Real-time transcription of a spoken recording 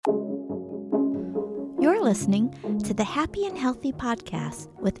You're listening to the Happy and Healthy Podcast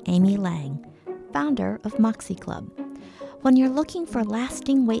with Amy Lang, founder of Moxie Club. When you're looking for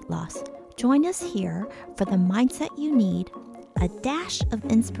lasting weight loss, join us here for the mindset you need, a dash of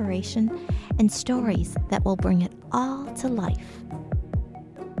inspiration, and stories that will bring it all to life.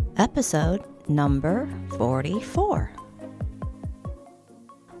 Episode number 44.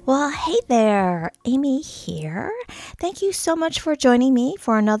 Well, hey there, Amy here. Thank you so much for joining me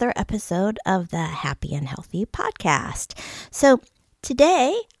for another episode of the Happy and Healthy Podcast. So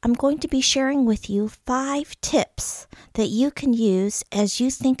today, I'm going to be sharing with you 5 tips that you can use as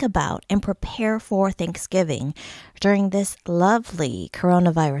you think about and prepare for Thanksgiving during this lovely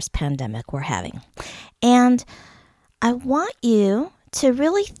coronavirus pandemic we're having. And I want you to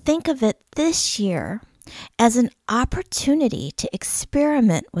really think of it this year as an opportunity to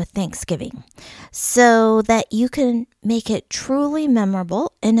experiment with Thanksgiving so that you can make it truly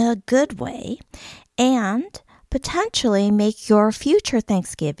memorable in a good way and potentially make your future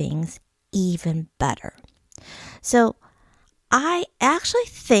Thanksgivings even better. So I actually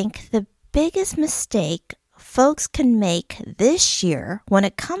think the biggest mistake folks can make this year when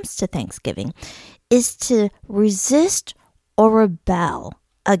it comes to Thanksgiving is to resist or rebel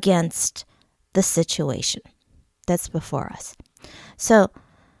against the situation that's before us. So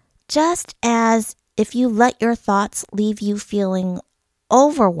just as if you let your thoughts leave you feeling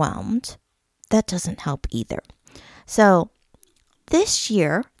overwhelmed, that doesn't help either. So this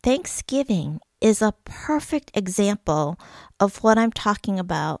year, Thanksgiving is a perfect example of what I'm talking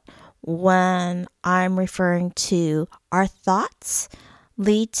about when I'm referring to our thoughts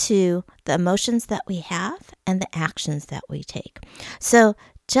lead to the emotions that we have and the actions that we take. So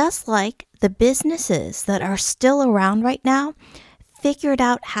just like the businesses that are still around right now figured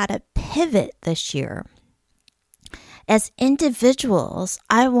out how to pivot this year, as individuals,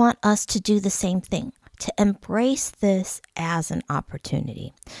 I want us to do the same thing, to embrace this as an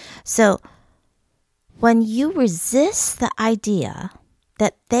opportunity. So when you resist the idea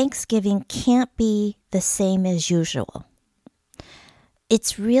that Thanksgiving can't be the same as usual,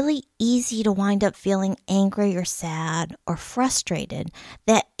 it's really easy to wind up feeling angry or sad or frustrated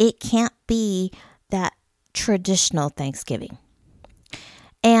that it can't be that traditional Thanksgiving.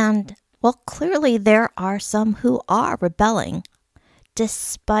 And, well, clearly there are some who are rebelling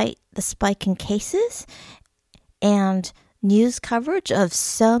despite the spike in cases and news coverage of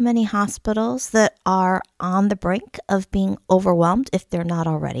so many hospitals that are on the brink of being overwhelmed if they're not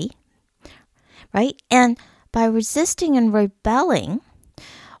already, right? And by resisting and rebelling,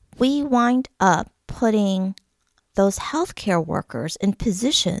 we wind up putting those healthcare workers in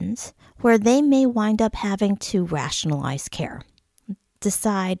positions where they may wind up having to rationalize care,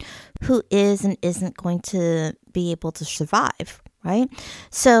 decide who is and isn't going to be able to survive, right?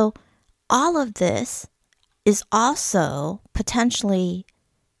 So all of this is also potentially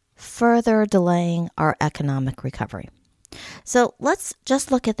further delaying our economic recovery. So let's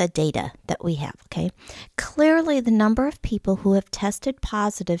just look at the data that we have, okay? Clearly, the number of people who have tested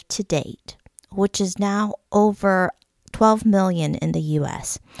positive to date, which is now over 12 million in the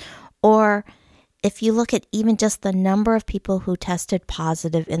U.S., or if you look at even just the number of people who tested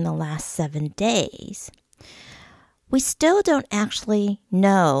positive in the last 7 days, we still don't actually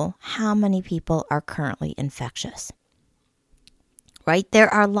know how many people are currently infectious. Right?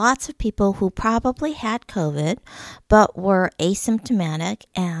 There are lots of people who probably had COVID, but were asymptomatic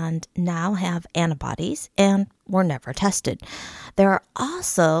and now have antibodies and were never tested. There are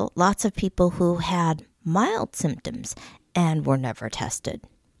also lots of people who had mild symptoms and were never tested.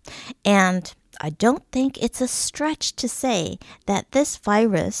 And I don't think it's a stretch to say that this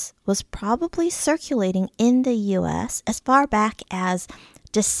virus was probably circulating in the U.S. as far back as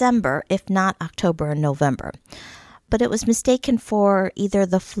December, if not October and November. But it was mistaken for either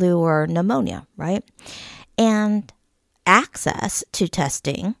the flu or pneumonia, right? And access to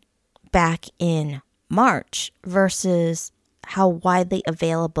testing back in March versus how widely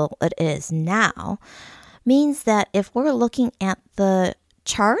available it is now means that if we're looking at the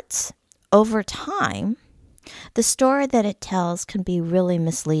charts over time, the story that it tells can be really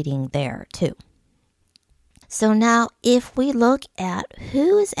misleading there too. So now if we look at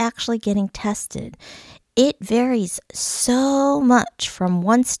who is actually getting tested, it varies so much from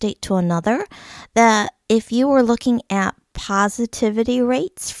one state to another that if you were looking at positivity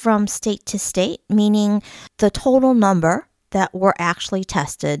rates from state to state, meaning the total number that were actually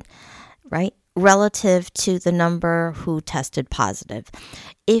tested, right, relative to the number who tested positive,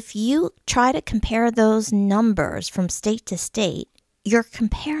 if you try to compare those numbers from state to state, you're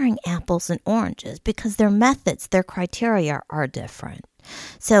comparing apples and oranges because their methods, their criteria are different.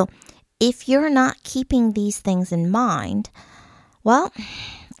 So if you're not keeping these things in mind, well,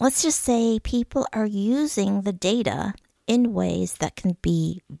 let's just say people are using the data in ways that can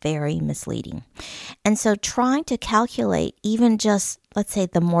be very misleading. And so trying to calculate even just, let's say,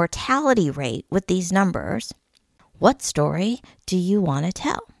 the mortality rate with these numbers, what story do you want to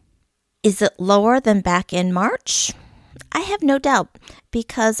tell? Is it lower than back in March? I have no doubt,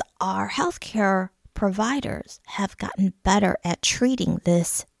 because our healthcare providers have gotten better at treating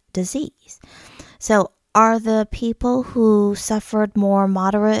this disease. So are the people who suffered more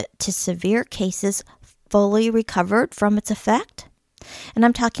moderate to severe cases fully recovered from its effect? And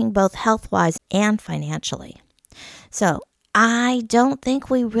I'm talking both health-wise and financially. So I don't think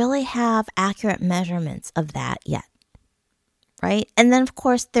we really have accurate measurements of that yet, right? And then, of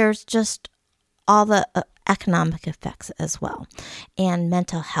course, there's just all the economic effects as well and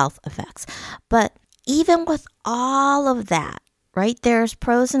mental health effects. But even with all of that, right, there's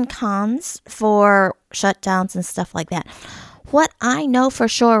pros and cons for shutdowns and stuff like that. What I know for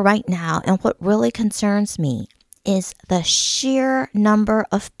sure right now, and what really concerns me, is the sheer number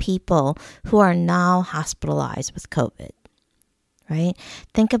of people who are now hospitalized with COVID, right?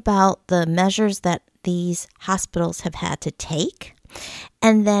 Think about the measures that these hospitals have had to take,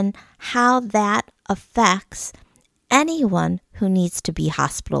 and then how that affects anyone who needs to be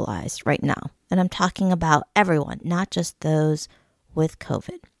hospitalized right now. And I'm talking about everyone, not just those with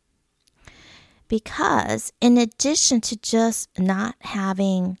COVID. Because in addition to just not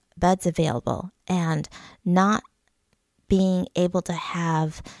having beds available and not being able to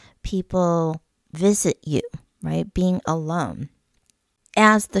have people visit you, right, being alone,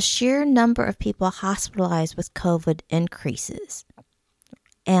 as the sheer number of people hospitalized with COVID increases,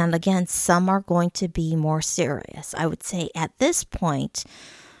 and again, some are going to be more serious, I would say at this point,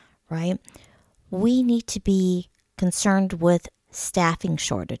 right, we need to be concerned with staffing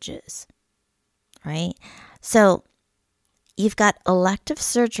shortages, right? So you've got elective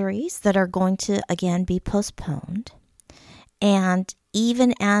surgeries that are going to, again, be postponed. And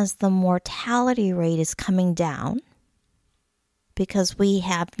even as the mortality rate is coming down, because we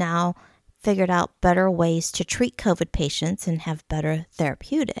have now figured out better ways to treat COVID patients and have better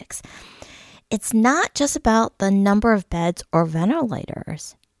therapeutics, it's not just about the number of beds or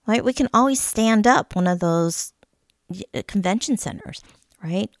ventilators, right? We can always stand up one of those convention centers,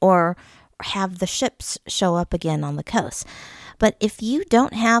 right? Or have the ships show up again on the coast. But if you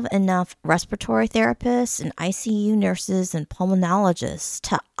don't have enough respiratory therapists and ICU nurses and pulmonologists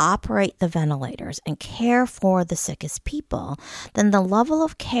to operate the ventilators and care for the sickest people, then the level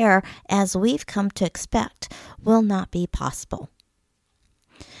of care, as we've come to expect, will not be possible.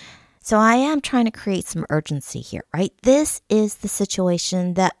 So I am trying to create some urgency here, right? This is the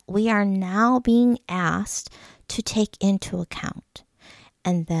situation that we are now being asked to take into account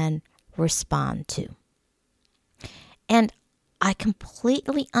and then respond to. And I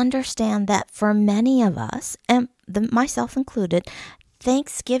completely understand that for many of us, and myself included,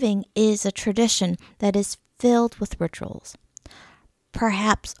 Thanksgiving is a tradition that is filled with rituals,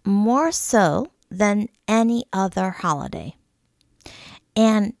 perhaps more so than any other holiday.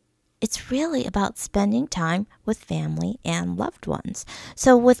 And it's really about spending time with family and loved ones.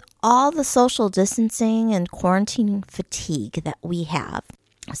 So with all the social distancing and quarantining fatigue that we have,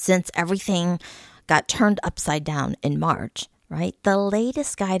 since everything got turned upside down in March, right? The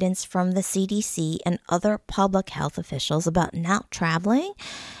latest guidance from the CDC and other public health officials about not traveling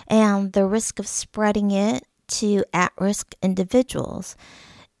and the risk of spreading it to at-risk individuals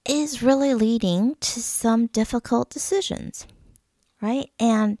is really leading to some difficult decisions, right?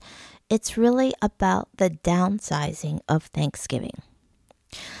 And it's really about the downsizing of Thanksgiving.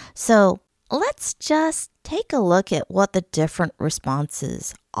 So let's just take a look at what the different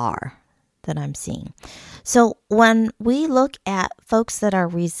responses are that I'm seeing. So when we look at folks that are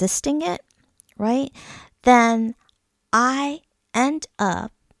resisting it, right, then I end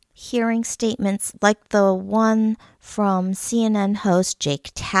up hearing statements like the one from CNN host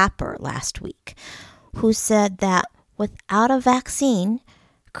Jake Tapper last week, who said that without a vaccine,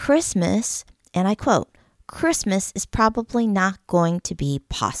 Christmas, and I quote, Christmas is probably not going to be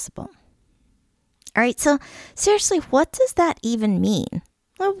possible. All right, so seriously, what does that even mean?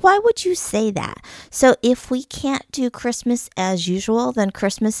 Why would you say that? So if we can't do Christmas as usual, then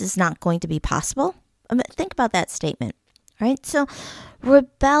Christmas is not going to be possible? Think about that statement, right? So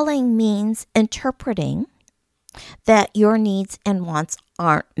rebelling means interpreting that your needs and wants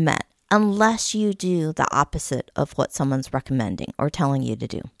aren't met unless you do the opposite of what someone's recommending or telling you to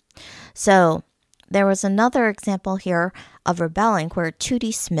do. So there was another example here of rebelling where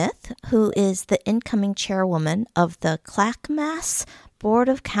Tootie Smith, who is the incoming chairwoman of the Clackamas Board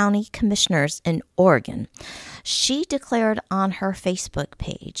of County Commissioners in Oregon. She declared on her Facebook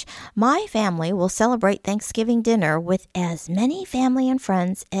page, "My family will celebrate Thanksgiving dinner with as many family and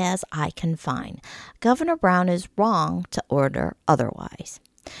friends as I can find. Governor Brown is wrong to order otherwise."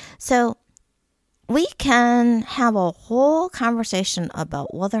 So we can have a whole conversation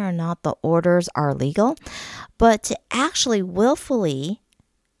about whether or not the orders are legal, but to actually willfully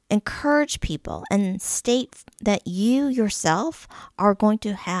encourage people and state that you yourself are going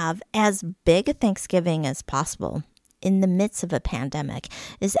to have as big a Thanksgiving as possible in the midst of a pandemic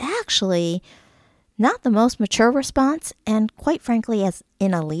is actually not the most mature response, and quite frankly, as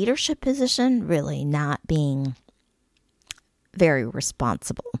in a leadership position, really not being very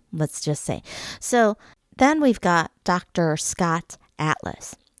responsible, let's just say. So then we've got Dr. Scott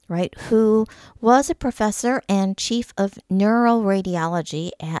Atlas, right, who was a professor and chief of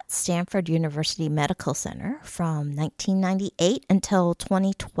neuroradiology at Stanford University Medical Center from 1998 until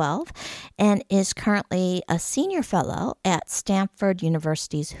 2012, and is currently a senior fellow at Stanford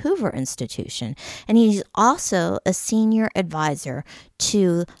University's Hoover Institution. And he's also a senior advisor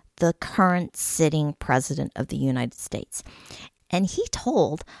to the current sitting president of the United States. And he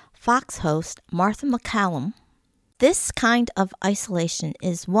told Fox host Martha MacCallum, "This kind of isolation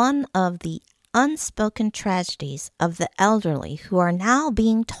is one of the unspoken tragedies of the elderly who are now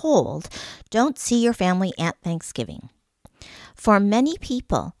being told, 'Don't see your family at Thanksgiving.' For many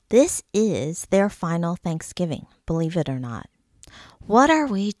people, this is their final Thanksgiving, believe it or not. What are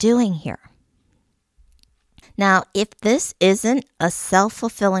we doing here?" Now, if this isn't a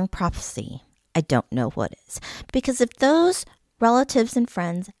self-fulfilling prophecy, I don't know what is. Because if those relatives and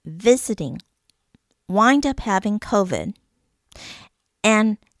friends visiting wind up having COVID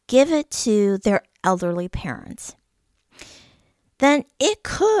and give it to their elderly parents, then it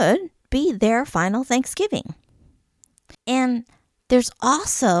could be their final Thanksgiving. And there's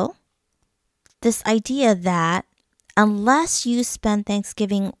also this idea that unless you spend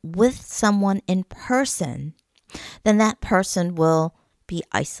Thanksgiving with someone in person, then that person will be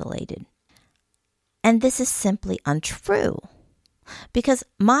isolated. And this is simply untrue, because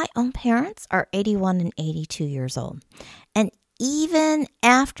my own parents are 81 and 82 years old. And even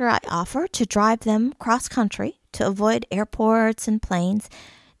after I offered to drive them cross country to avoid airports and planes,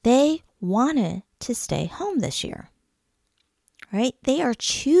 they wanted to stay home this year, right? They are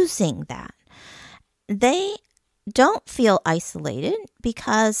choosing that. They don't feel isolated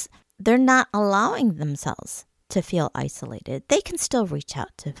because they're not allowing themselves to feel isolated. They can still reach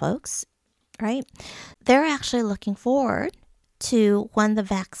out to folks, right? They're actually looking forward to when the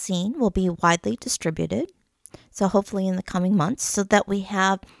vaccine will be widely distributed. So hopefully in the coming months, so that we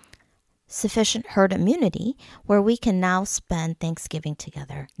have sufficient herd immunity where we can now spend Thanksgiving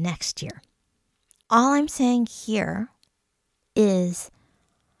together next year. All I'm saying here is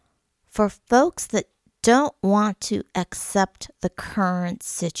for folks that don't want to accept the current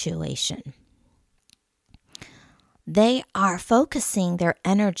situation, they are focusing their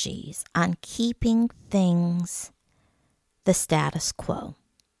energies on keeping things the status quo,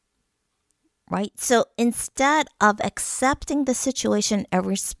 right? So instead of accepting the situation and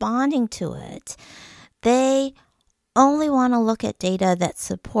responding to it, they only want to look at data that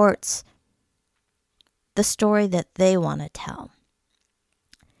supports the story that they want to tell.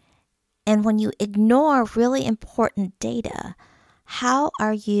 And when you ignore really important data, how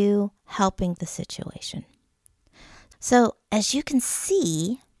are you helping the situation? So as you can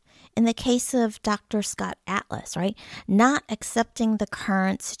see, in the case of Dr. Scott Atlas, right, not accepting the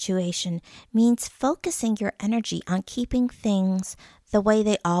current situation means focusing your energy on keeping things the way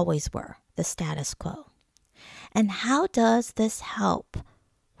they always were, the status quo. And how does this help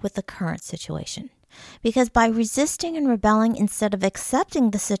with the current situation? Because by resisting and rebelling instead of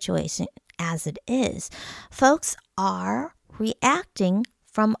accepting the situation as it is, folks are reacting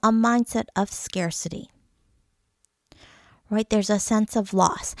from a mindset of scarcity. Right? There's a sense of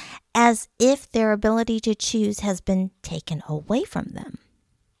loss, as if their ability to choose has been taken away from them.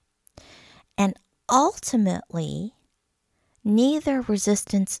 And ultimately, neither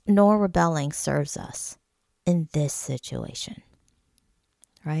resistance nor rebelling serves us in this situation.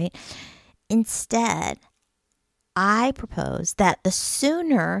 Right? Instead, I propose that the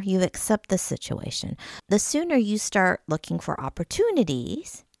sooner you accept the situation, the sooner you start looking for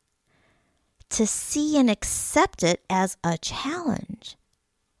opportunities to see and accept it as a challenge,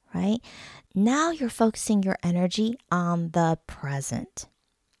 right? Now you're focusing your energy on the present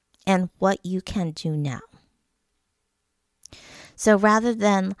and what you can do now. So rather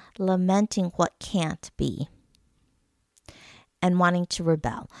than lamenting what can't be and wanting to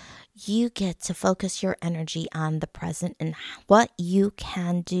rebel, you get to focus your energy on the present and what you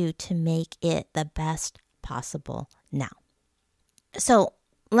can do to make it the best possible now. So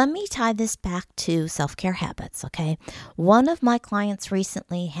let me tie this back to self-care habits, okay? One of my clients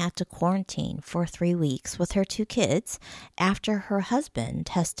recently had to quarantine for 3 weeks with her 2 kids after her husband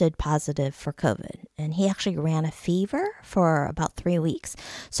tested positive for COVID. And he actually ran a fever for about 3 weeks.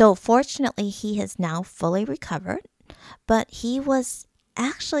 So fortunately, he has now fully recovered, but he was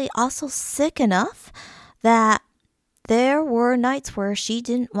actually also sick enough that there were nights where she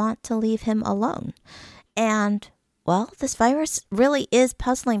didn't want to leave him alone. And well, this virus really is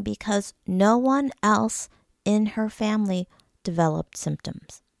puzzling because no one else in her family developed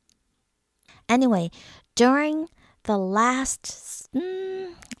symptoms. Anyway, during the last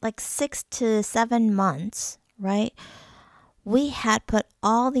 6 to 7 months, right, we had put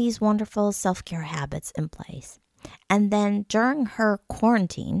all these wonderful self-care habits in place. And then during her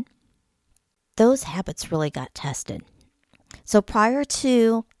quarantine, those habits really got tested. So prior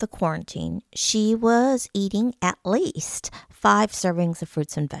to the quarantine, she was eating at least 5 servings of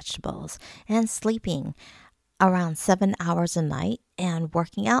fruits and vegetables and sleeping around 7 hours a night and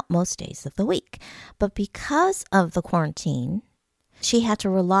working out most days of the week. But because of the quarantine, she had to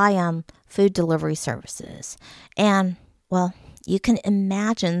rely on food delivery services. And, well, you can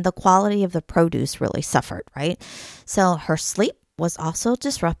imagine the quality of the produce really suffered, right? So her sleep was also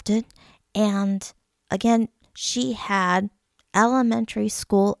disrupted. And again, she had elementary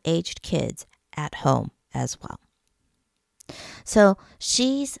school aged kids at home as well. So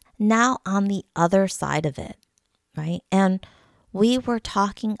she's now on the other side of it, right? And we were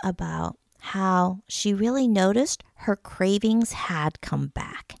talking about how she really noticed her cravings had come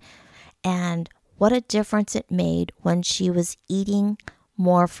back and what a difference it made when she was eating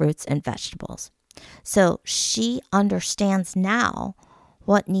more fruits and vegetables. So she understands now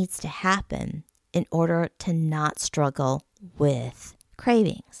what needs to happen in order to not struggle with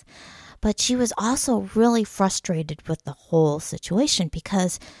cravings. But she was also really frustrated with the whole situation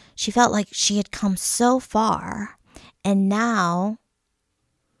because she felt like she had come so far, and now,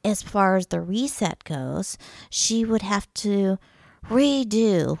 as far as the reset goes, she would have to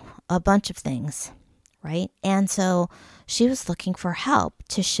redo a bunch of things, right? And so she was looking for help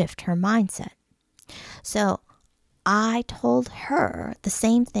to shift her mindset. So I told her the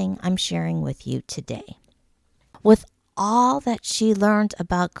same thing I'm sharing with you today. With all that she learned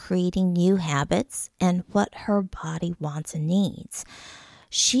about creating new habits and what her body wants and needs,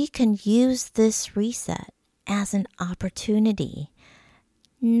 she can use this reset as an opportunity,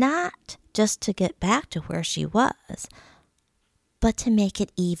 not just to get back to where she was, but to make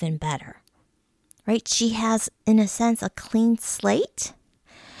it even better, right? She has, in a sense, a clean slate,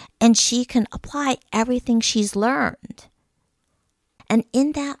 and she can apply everything she's learned. And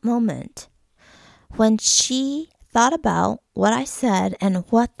in that moment, when she thought about what I said and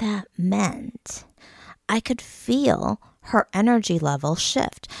what that meant, I could feel her energy level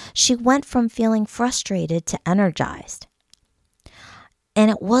shift. She went from feeling frustrated to energized.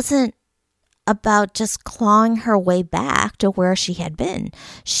 And it wasn't about just clawing her way back to where she had been.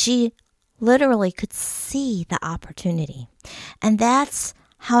 She literally could see the opportunity. And that's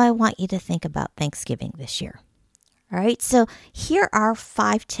how I want you to think about Thanksgiving this year. All right, so here are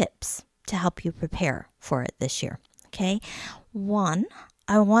 5 tips to help you prepare for it this year. Okay, 1,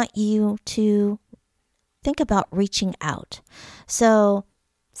 I want you to think about reaching out. So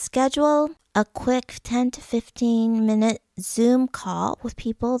schedule a quick 10 to 15 minute Zoom call with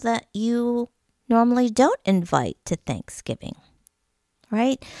people that you normally don't invite to Thanksgiving,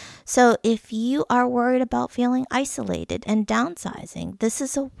 right? So if you are worried about feeling isolated and downsizing, this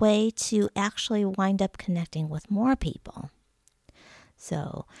is a way to actually wind up connecting with more people.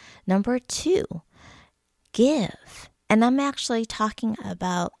 So number 2, give. And I'm actually talking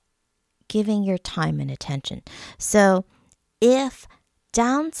about giving your time and attention. So if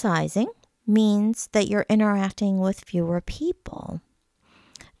downsizing means that you're interacting with fewer people,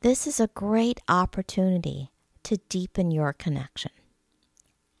 this is a great opportunity to deepen your connection,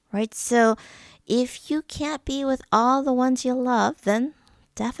 right? So if you can't be with all the ones you love, then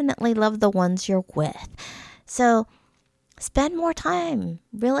definitely love the ones you're with. So spend more time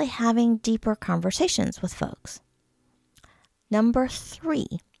really having deeper conversations with folks. Number 3,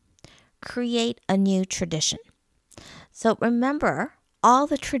 create a new tradition. So remember, all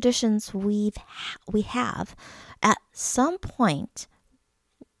the traditions we have at some point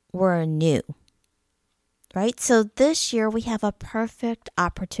were new, right? So this year we have a perfect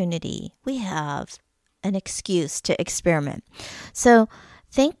opportunity. We have an excuse to experiment. So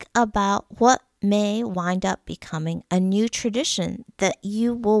think about what may wind up becoming a new tradition that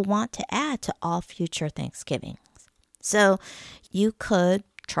you will want to add to all future Thanksgivings. So you could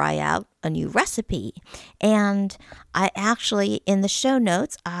try out a new recipe. And I actually, in the show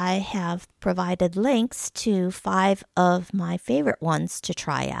notes, I have provided links to 5 of my favorite ones to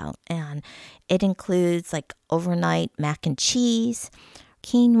try out. And it includes like overnight mac and cheese,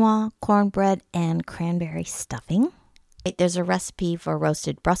 quinoa, cornbread, and cranberry stuffing. There's a recipe for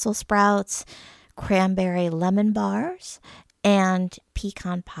roasted Brussels sprouts, cranberry lemon bars, and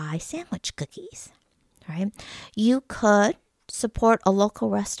pecan pie sandwich cookies. Right? You could support a local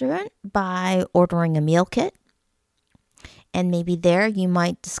restaurant by ordering a meal kit. And maybe there you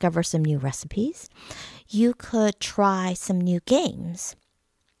might discover some new recipes. You could try some new games,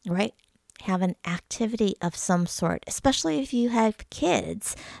 right? Have an activity of some sort, especially if you have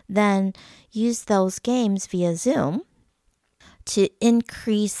kids, then use those games via Zoom to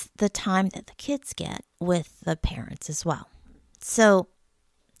increase the time that the kids get with the parents as well. So,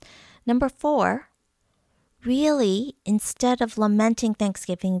 number 4, really, instead of lamenting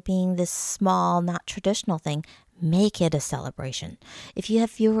Thanksgiving being this small, not traditional thing, make it a celebration. If you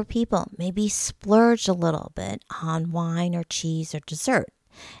have fewer people, maybe splurge a little bit on wine or cheese or dessert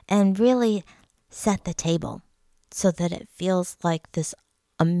and really set the table so that it feels like this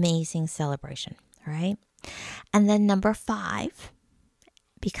amazing celebration, all right? And then number 5,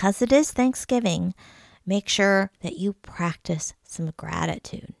 because it is Thanksgiving, make sure that you practice some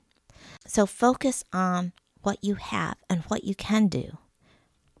gratitude. So focus on what you have and what you can do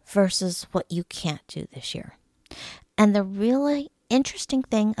versus what you can't do this year. And the really interesting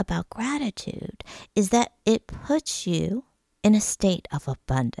thing about gratitude is that it puts you in a state of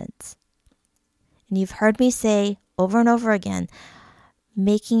abundance. And you've heard me say over and over again,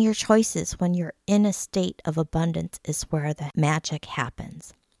 making your choices when you're in a state of abundance is where the magic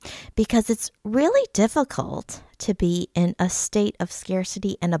happens. Because it's really difficult to be in a state of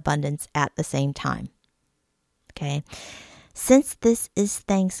scarcity and abundance at the same time. Okay, since this is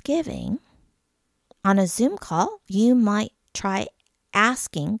Thanksgiving, on a Zoom call, you might try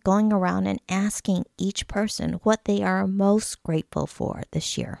going around and asking each person what they are most grateful for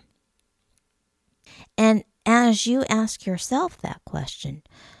this year. And as you ask yourself that question,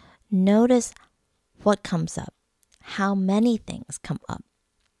 notice what comes up, how many things come up,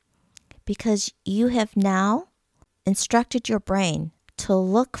 because you have now instructed your brain to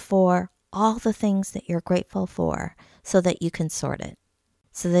look for all the things that you're grateful for so that you can sort it,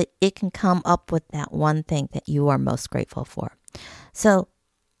 so that it can come up with that one thing that you are most grateful for. So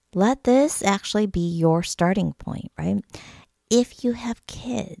let this actually be your starting point, right? If you have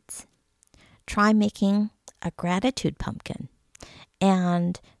kids, try making a gratitude pumpkin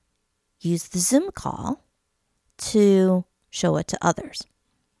and use the Zoom call to show it to others,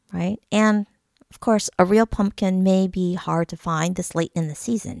 right? And of course, a real pumpkin may be hard to find this late in the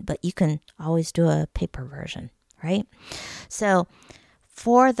season, but you can always do a paper version, right? So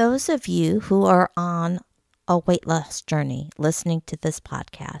for those of you who are on a weight loss journey listening to this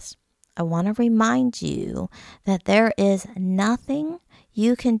podcast, I want to remind you that there is nothing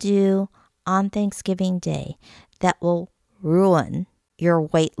you can do on Thanksgiving Day that will ruin your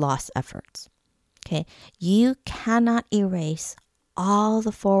weight loss efforts. Okay, you cannot erase all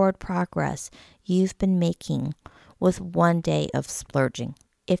the forward progress you've been making with one day of splurging,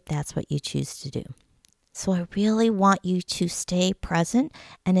 if that's what you choose to do. So I really want you to stay present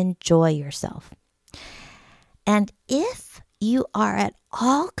and enjoy yourself. And if you are at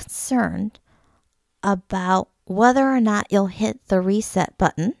all concerned about whether or not you'll hit the reset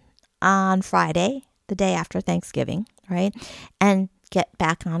button on Friday, the day after Thanksgiving, right, and get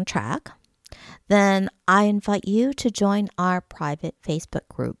back on track, then I invite you to join our private Facebook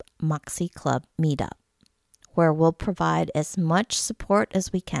group, Moxie Club Meetup, where we'll provide as much support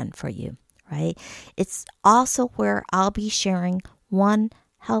as we can for you, right? It's also where I'll be sharing one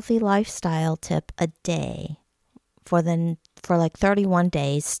healthy lifestyle tip a day for like 31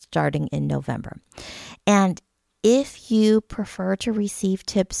 days starting in November. And if you prefer to receive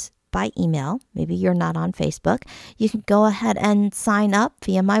tips by email, maybe you're not on Facebook, you can go ahead and sign up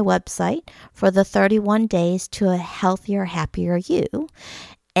via my website for the 31 days to a healthier, happier you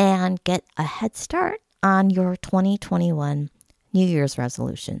and get a head start on your 2021 New Year's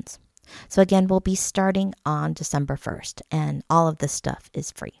resolutions. So again, we'll be starting on December 1st and all of this stuff is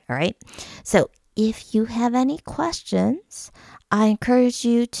free, all right? So if you have any questions, I encourage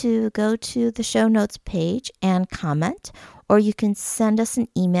you to go to the show notes page and comment, or you can send us an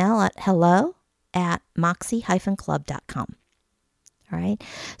email at hello@moxie-club.com. All right.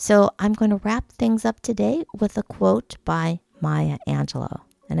 So I'm going to wrap things up today with a quote by Maya Angelou.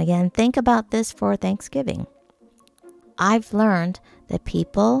 And again, think about this for Thanksgiving. I've learned that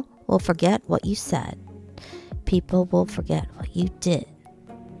people will forget what you said. People will forget what you did.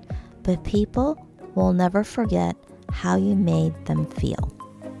 But people will never forget how you made them feel.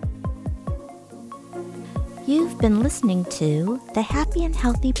 You've been listening to the Happy and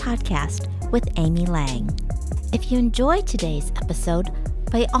Healthy Podcast with Amy Lang. If you enjoyed today's episode,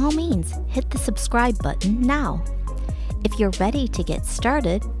 by all means, hit the subscribe button now. If you're ready to get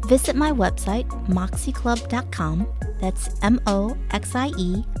started, visit my website, moxieclub.com. That's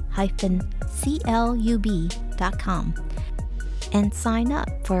MOXIE-CLUB.com. And sign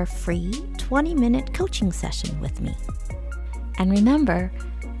up for a free 20-minute coaching session with me. And remember,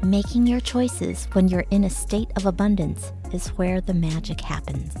 making your choices when you're in a state of abundance is where the magic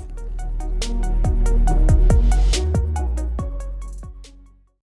happens.